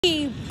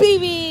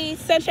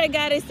Sunshine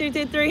Goddess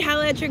 333.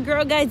 Holla at your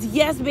girl, guys.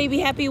 Yes, baby.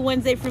 Happy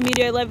Wednesday from me.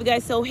 I love you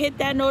guys. So hit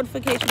that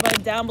notification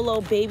button down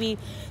below, baby,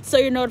 so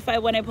you're notified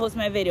when I post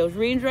my videos.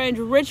 Range,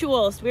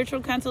 ritual,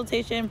 spiritual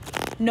consultation.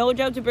 No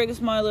job to break a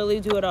small, literally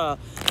do it all.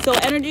 So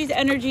energy's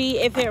energy.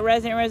 If it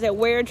resonates,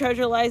 where your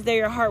treasure lies, there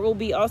your heart will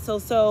be also.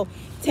 So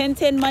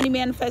 10/10 money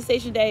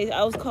manifestation days.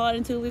 I was called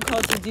into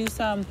to do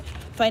some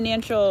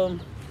financial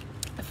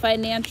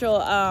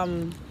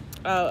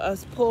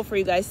pull for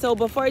you guys. So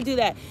before I do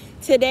that,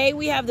 today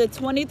we have the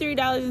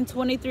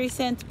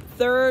 $23.23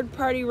 third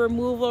party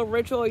removal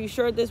ritual. Are you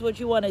sure this is what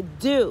you want to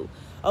do?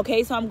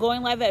 Okay, so I'm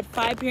going live at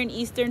 5 p.m.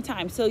 Eastern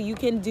time. So you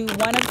can do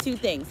one of two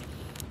things.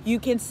 You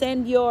can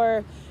send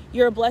your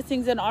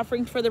blessings and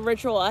offerings for the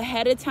ritual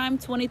ahead of time,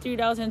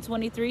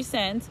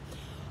 $23.23,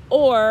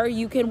 or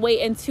you can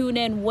wait and tune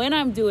in when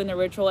I'm doing the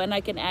ritual and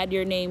I can add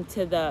your name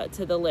to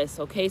the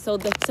list. Okay, so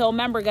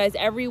remember, guys,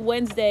 every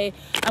Wednesday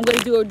I'm going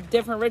to do a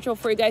different ritual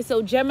for you guys.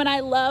 So Gemini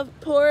Love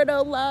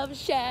Portal Love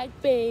Shack,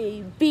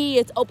 baby,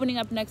 it's opening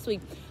up next week,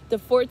 the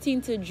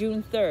 14th to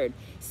June 3rd.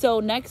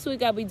 So next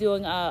week I'll be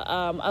doing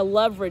a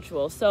love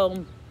ritual.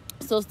 So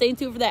stay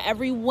tuned for that.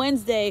 Every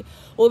Wednesday,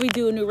 we'll be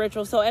doing a new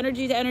ritual. So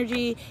energy to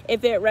energy,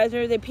 if it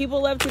resonates, if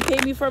people love to pay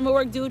me for my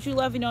work, do what you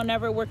love,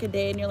 never work a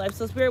day in your life.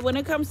 So Spirit, when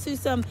it comes to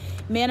some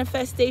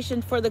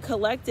manifestation for the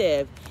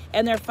collective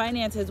and their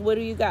finances, what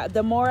do you got?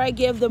 The more I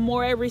give, the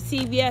more I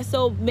receive. Yeah,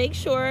 so make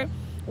sure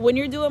when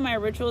you're doing my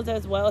rituals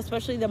as well,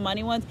 especially the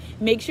money ones,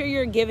 make sure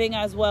you're giving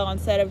as well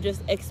instead of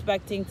just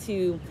expecting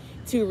to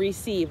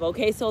receive.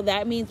 Okay, so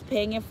that means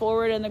paying it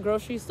forward in the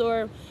grocery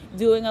store,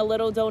 doing a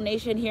little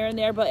donation here and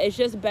there, but it's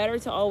just better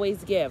to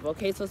always give.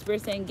 Okay, so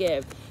Spirit saying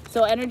give.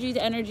 So energy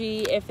to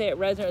energy, if it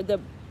resonates,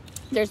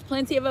 there's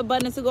plenty of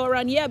abundance to go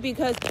around. Yeah,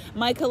 because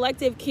my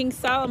collective, King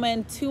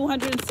Solomon,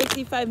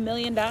 $265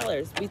 million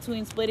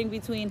splitting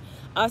between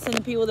us and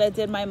the people that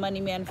did my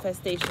money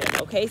manifestation.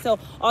 Okay, so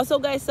also,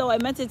 guys, so I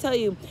meant to tell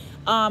you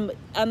on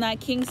that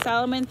King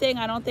Solomon thing,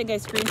 I don't think I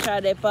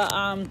screenshot it, but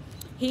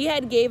he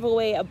had gave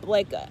away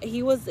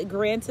he was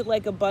granted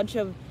like a bunch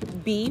of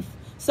beef.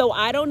 So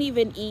I don't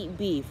even eat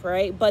beef,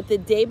 right? But the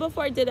day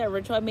before I did that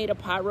ritual, I made a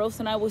pot roast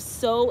and I was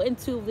so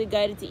intuitively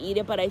guided to eat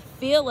it, but I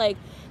feel like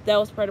that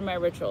was part of my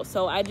ritual.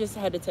 So I just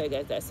had to tell you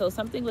guys that. So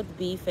something with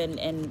beef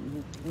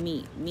and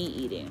meat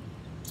eating.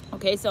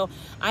 Okay, so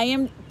I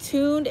am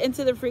tuned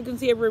into the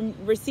frequency of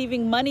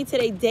receiving money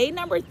today. Day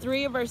number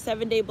 3 of our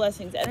 7-day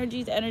blessings.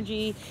 Energy to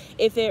energy.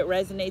 If it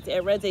resonates,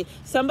 it resonates.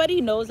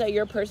 Somebody knows that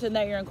your person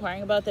that you're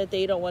inquiring about, that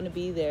they don't want to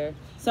be there.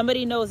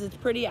 Somebody knows, it's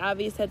pretty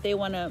obvious that they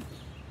want to,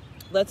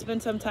 let's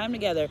spend some time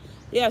together.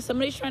 Yeah,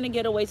 somebody's trying to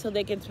get away so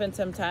they can spend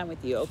some time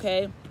with you,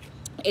 okay?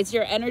 It's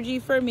your energy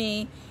for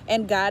me,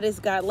 and God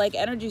is God-like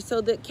energy. So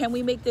that, can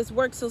we make this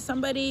work? So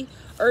somebody,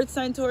 Earth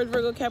sign, Taurus,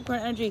 Virgo, Capricorn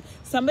energy,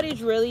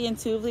 somebody's really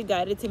intuitively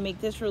guided to make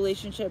this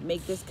relationship,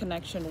 make this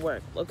connection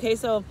work. Okay,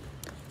 so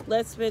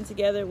let's spend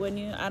together when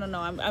you, I don't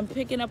know, I'm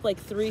picking up like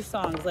 3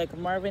 songs, like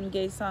Marvin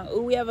Gaye song.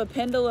 Ooh, we have a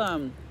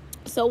pendulum.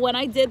 So when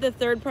I did the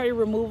third party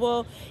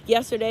removal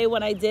yesterday,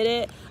 when I did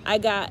it, I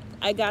got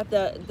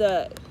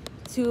the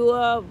two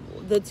of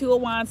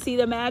Wands, see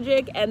the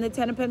magic, and the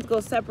 10 of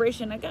Pentacles,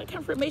 separation. I got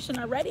confirmation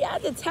already. I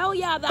had to tell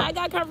y'all that I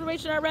got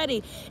confirmation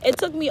already. It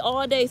took me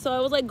all day. So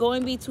I was like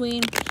going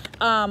between,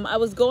 I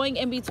was going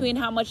in between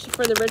how much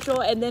for the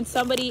ritual, and then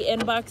somebody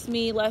inboxed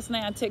me last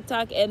night on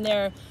TikTok and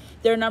their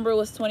number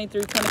was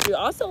 2323.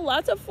 Also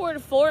lots of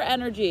 4-4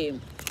 energy.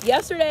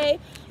 Yesterday,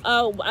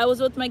 I was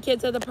with my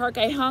kids at the park.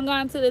 I hung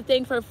on to the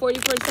thing for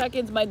 44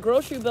 seconds. My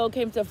grocery bill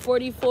came to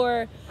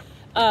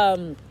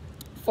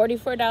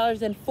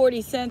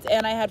 $44.40,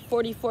 and I had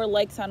 44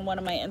 likes on one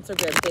of my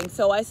Instagram things.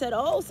 So I said,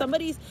 oh,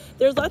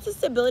 there's lots of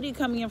stability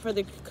coming in for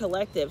the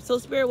collective. So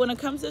Spirit, when it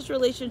comes to this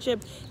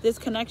relationship, this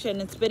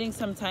connection, and spending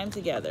some time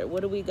together,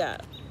 what do we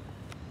got?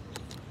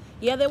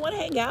 Yeah, they want to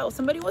hang out.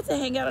 Somebody wants to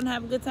hang out and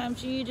have a good time.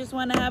 You just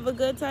want to have a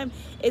good time.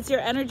 It's your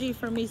energy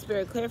for me,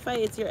 Spirit. Clarify,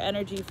 it's your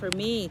energy for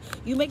me.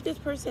 You make this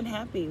person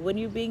happy. When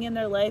you're being in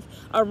their life,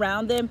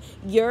 around them,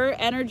 your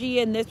energy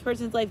in this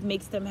person's life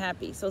makes them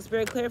happy. So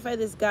Spirit, clarify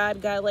this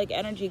God-like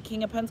energy.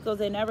 King of Pentacles,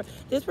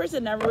 this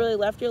person never really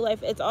left your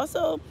life. It's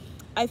also,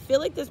 I feel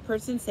like this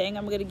person's saying,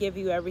 I'm going to give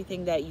you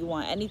everything that you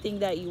want, anything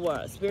that you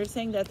want. Spirit's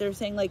saying that they're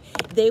saying like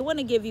they want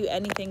to give you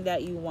anything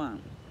that you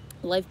want.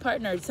 Life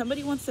partner,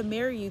 somebody wants to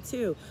marry you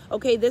too.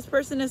 Okay, this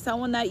person is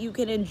someone that you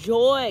can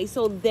enjoy.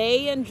 So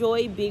they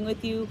enjoy being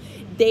with you.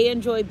 They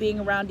enjoy being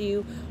around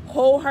you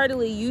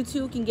wholeheartedly. You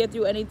two can get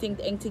through anything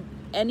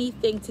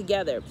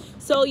together.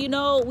 So,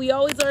 we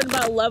always learn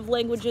about love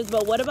languages,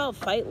 but what about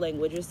fight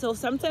languages? So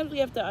sometimes we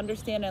have to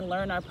understand and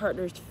learn our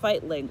partner's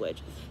fight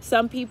language.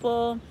 Some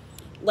people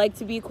like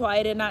to be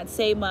quiet and not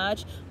say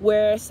much,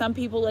 where some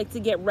people like to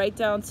get right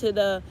down to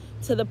the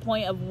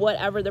point of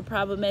whatever the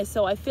problem is.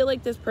 So I feel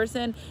like this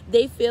person,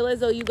 they feel as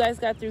though you guys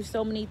got through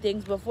so many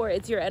things before.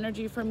 It's your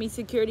energy for me,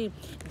 security.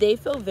 They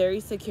feel very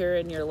secure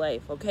in your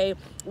life. Okay,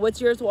 what's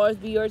yours will always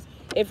be yours.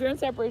 If you're in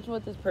separation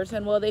with this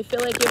person, well, they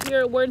feel like if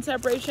we're in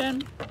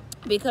separation,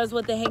 Because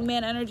with the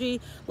Hangman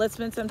energy, let's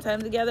spend some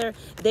time together.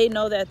 They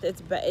know that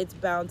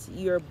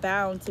you're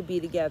bound to be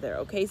together.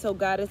 Okay, so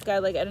Goddess,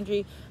 God-like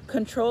energy,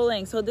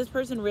 controlling. So this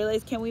person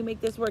realized, can we make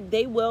this work?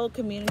 They will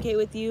communicate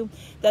with you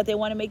that they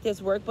want to make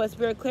this work. But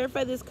Spirit,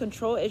 clarify this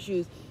control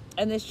issues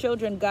and this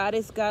children,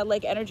 Goddess,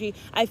 God-like energy.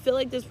 I feel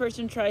like this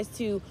person tries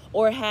to,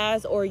 or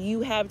has, or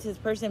you have this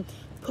person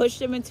push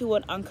them into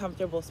an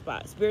uncomfortable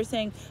spot. Spirit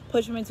saying,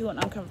 push them into an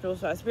uncomfortable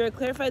spot. Spirit,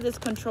 clarify this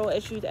control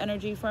issues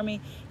energy for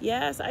me.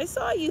 Yes, I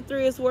saw you,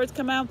 Three of Swords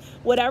come out.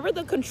 Whatever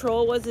the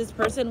control was, this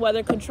person,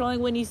 whether controlling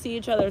when you see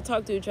each other,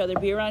 talk to each other,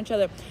 be around each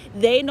other,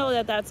 they know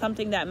that that's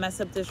something that messed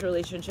up this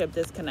relationship,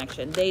 this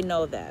connection. They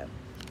know that.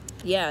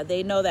 Yeah,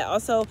 they know that.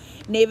 Also,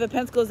 Knave of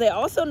Pentacles, they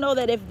also know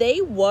that if they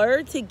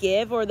were to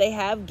give, or they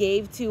have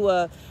gave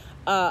to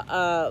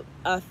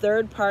a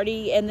third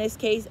party, in this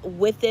case,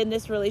 within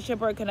this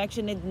relationship or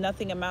connection, and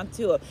nothing amount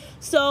to it.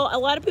 So a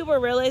lot of people are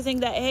realizing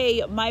that,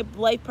 hey, my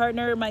life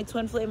partner, my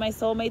twin flame, my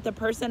soulmate, the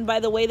person,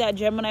 by the way, that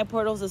Gemini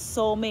portal is a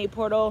soulmate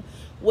portal,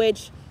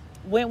 which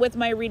went with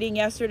my reading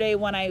yesterday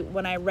when I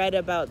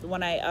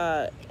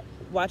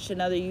watched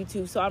another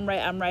YouTube. So I'm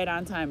right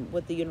on time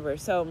with the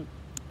universe. So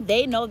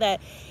they know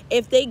that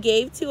if they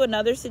gave to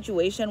another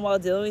situation while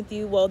dealing with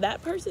you, well,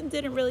 that person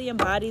didn't really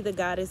embody the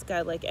Goddess,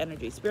 God-like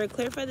energy. Spirit,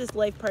 clarify this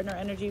life partner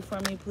energy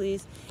for me,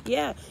 please.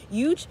 Yeah,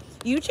 you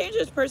change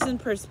this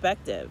person's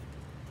perspective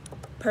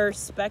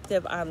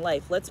on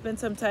life. Let's spend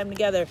some time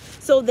together.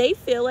 So they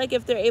feel like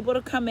if they're able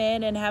to come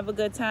in and have a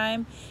good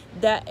time,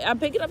 that I'm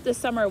picking up the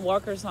Summer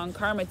Walker song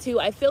Karma too.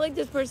 I feel like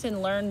this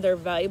person learned their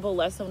valuable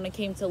lesson when it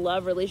came to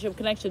love, relationship,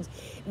 connections.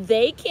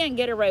 They can't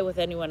get it right with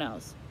anyone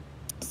else.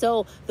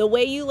 So the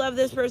way you love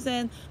this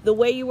person, the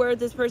way you were with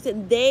this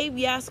person,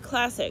 yes,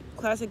 classic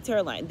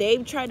tarot line.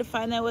 They've tried to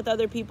find that with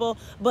other people,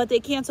 but they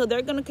can't. So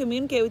they're going to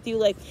communicate with you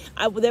like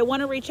they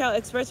want to reach out,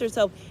 express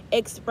herself.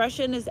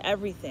 Expression is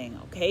everything.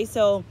 Okay,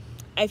 so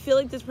I feel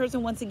like this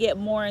person wants to get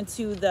more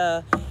into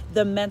the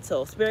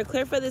mental. Spirit,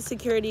 clarify the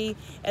security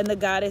and the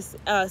Goddess.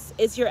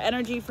 It's your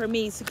energy for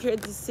me.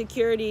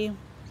 Security.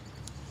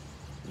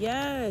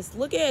 Yes,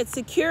 look at it.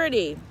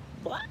 Security.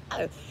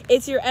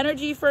 It's your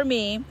energy for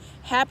me.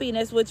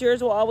 Happiness, which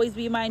yours will always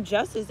be mine.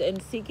 Justice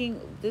and seeking.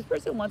 This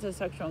person wants a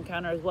sexual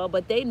encounter as well,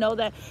 but they know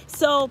that.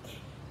 So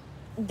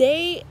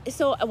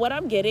what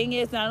I'm getting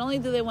is, not only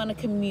do they want to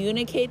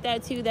communicate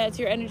that to you, that's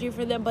your energy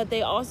for them, but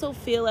they also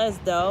feel as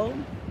though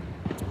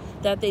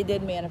that they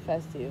did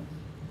manifest you.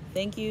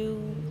 Thank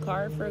you,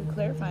 card, for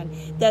clarifying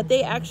that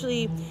they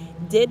actually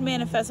did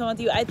manifest someone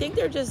with you. I think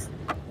they're just,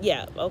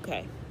 yeah,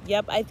 okay.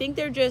 Yep, I think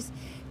they're just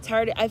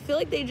tired. I feel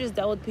like they just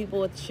dealt with people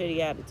with shitty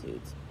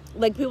attitudes,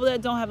 like people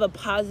that don't have a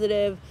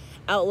positive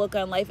outlook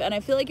on life. And I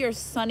feel like your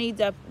sunny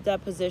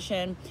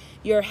deposition,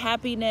 your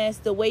happiness,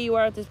 the way you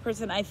are with this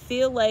person, I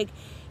feel like,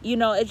 you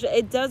know,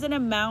 it doesn't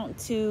amount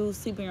to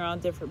sleeping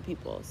around different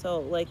people. So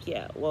like,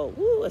 yeah, well,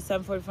 at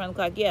 7:45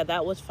 o'clock, yeah,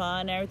 that was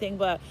fun and everything,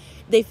 but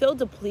they feel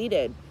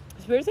depleted.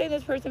 Spirit saying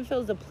this person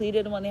feels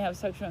depleted when they have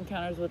sexual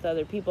encounters with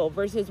other people,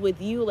 versus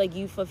with you, like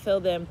you fulfill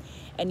them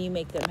and you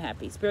make them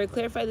happy. Spirit,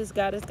 clarify this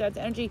Goddess, God's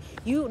energy.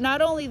 You,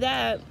 not only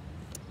that,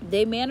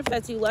 they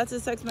manifest you lots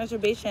of sex,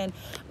 masturbation,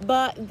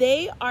 but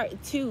they are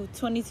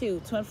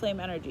 22 twin flame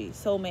energy,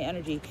 soulmate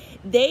energy.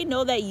 They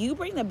know that you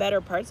bring the better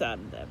parts out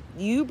of them.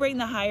 You bring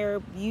the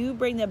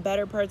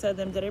better parts out of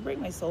them. Did I bring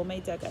my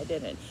soulmate deck? I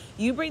didn't.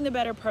 You bring the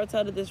better parts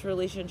out of this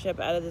relationship,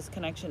 out of this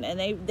connection, and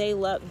they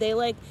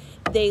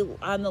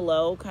on the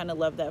low kind of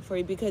love that for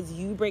you, because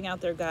you bring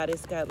out their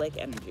Goddess, God-like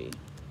energy.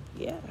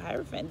 Yeah,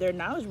 Hierophant. They're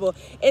knowledgeable.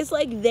 It's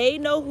like they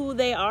know who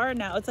they are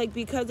now. It's like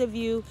because of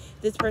you,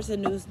 this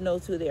person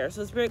knows who they are.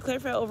 So Spirit,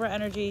 clarify over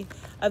energy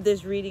of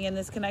this reading and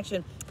this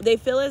connection. They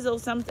feel as though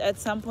at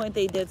some point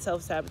they did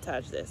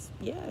self-sabotage this.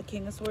 Yeah,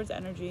 King of Swords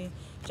energy,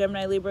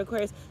 Gemini, Libra,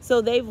 Aquarius.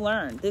 So they've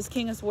learned. This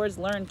King of Swords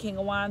learned. King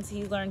of Wands,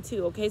 he's learned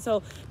too. Okay,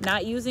 so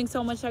not using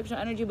so much sexual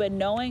energy, but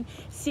knowing.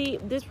 See,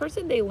 this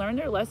person, they learned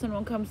their lesson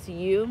when it comes to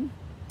you.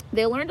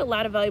 They learned a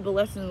lot of valuable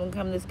lessons when it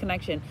comes to this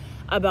connection,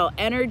 about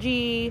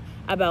energy,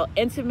 about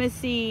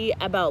intimacy,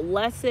 about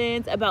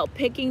lessons, about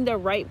picking the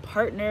right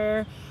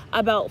partner,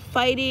 about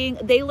fighting.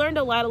 They learned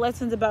a lot of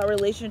lessons about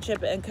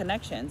relationship and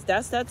connections.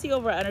 That's the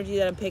overall energy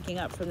that I'm picking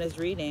up from this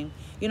reading.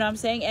 You know what I'm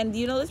saying? And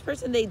you know, this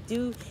person, they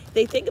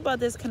think about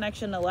this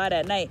connection a lot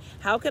at night.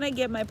 How can I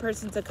get my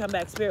person to come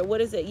back? Spirit, what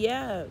is it?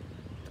 Yeah.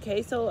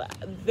 Okay, so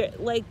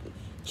like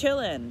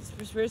chilling.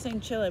 Spirit saying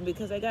chilling,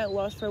 because I got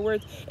lost for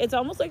words. It's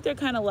almost like they're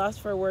kind of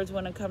lost for words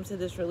when it comes to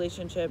this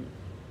relationship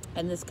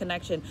and this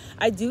connection.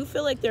 I do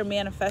feel like they're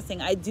manifesting.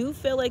 I do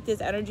feel like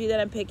this energy that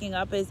I'm picking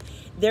up is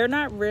they're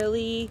not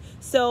really,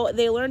 so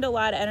they learned a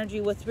lot of energy.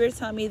 What Spirit's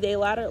telling me, they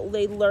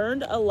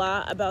learned a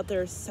lot about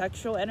their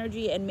sexual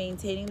energy and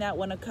maintaining that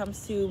when it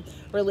comes to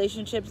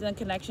relationships and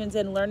connections,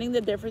 and learning the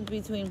difference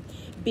between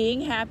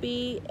being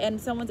happy in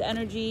someone's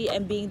energy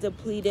and being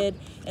depleted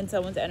in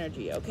someone's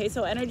energy. Okay,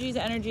 so energy is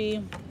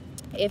energy.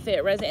 if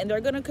it resonates, and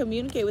they're going to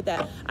communicate with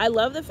that. I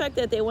love the fact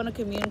that they want to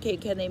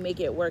communicate. Can they make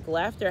it work?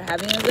 Laughter,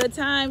 having a good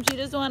time. You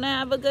just want to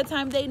have a good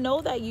time. They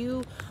know that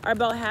you are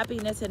about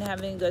happiness and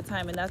having a good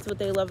time, and that's what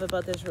they love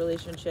about this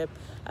relationship,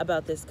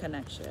 about this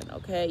connection.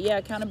 Okay, yeah,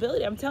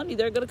 accountability. I'm telling you,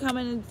 they're going to come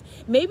in and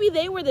maybe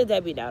they were the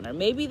Debbie Downer.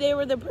 Maybe they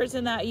were the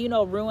person that, you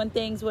know, ruined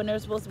things when they're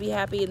supposed to be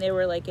happy and they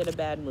were like in a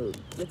bad mood.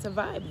 It's a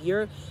vibe.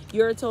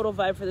 You're a total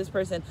vibe for this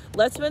person.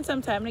 Let's spend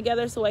some time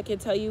together so I can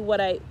tell you what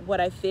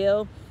I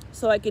feel,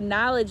 so I can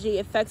acknowledge the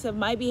effects of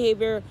my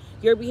behavior,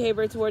 your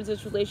behavior towards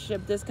this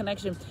relationship, this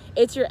connection.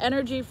 It's your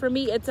energy. For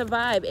me, it's a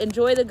vibe.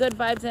 Enjoy the good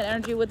vibes and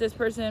energy with this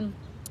person,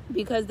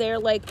 because they're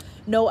like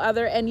no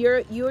other. And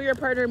you or your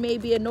partner may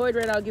be annoyed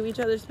right now. Give each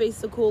other space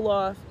to cool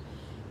off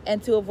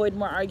and to avoid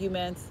more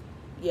arguments.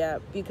 Yeah,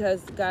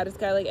 because God is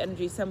sky-like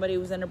energy. Somebody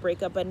was in a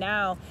breakup, but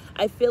now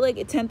I feel like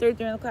at 10:30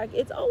 during the clock,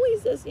 it's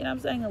always this, you know what I'm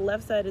saying? The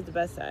left side is the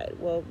best side.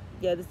 Well,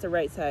 yeah, that's the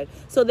right side.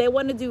 So they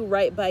want to do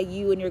right by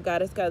you and your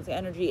goddess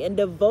energy and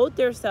devote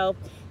themselves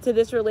to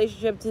this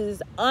relationship, to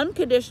this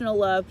unconditional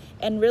love,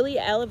 and really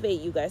elevate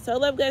you guys. So I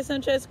love Guys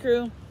Sanchez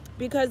crew,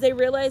 because they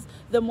realize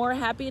the more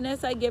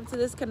happiness I give to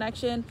this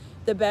connection,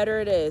 the better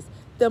it is.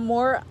 The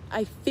more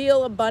I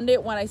feel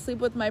abundant when I sleep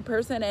with my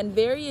person, and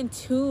very in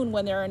tune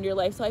when they're in your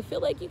life. So I feel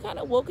like you kind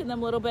of woken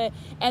them a little bit,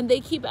 and they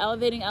keep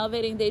elevating.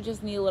 They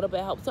just need a little bit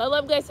of help. So I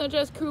love Guys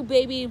Sanchez crew,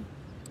 baby.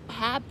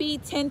 Happy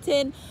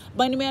Tintin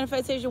Money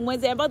Manifestation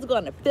Wednesday. I'm about to go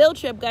on a field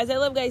trip, guys. I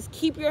love guys.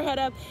 Keep your head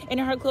up and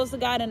your heart close to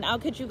God, and I'll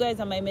catch you guys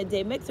on my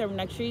midday mix or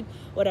next street,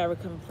 whatever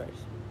comes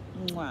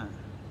first. Mwah.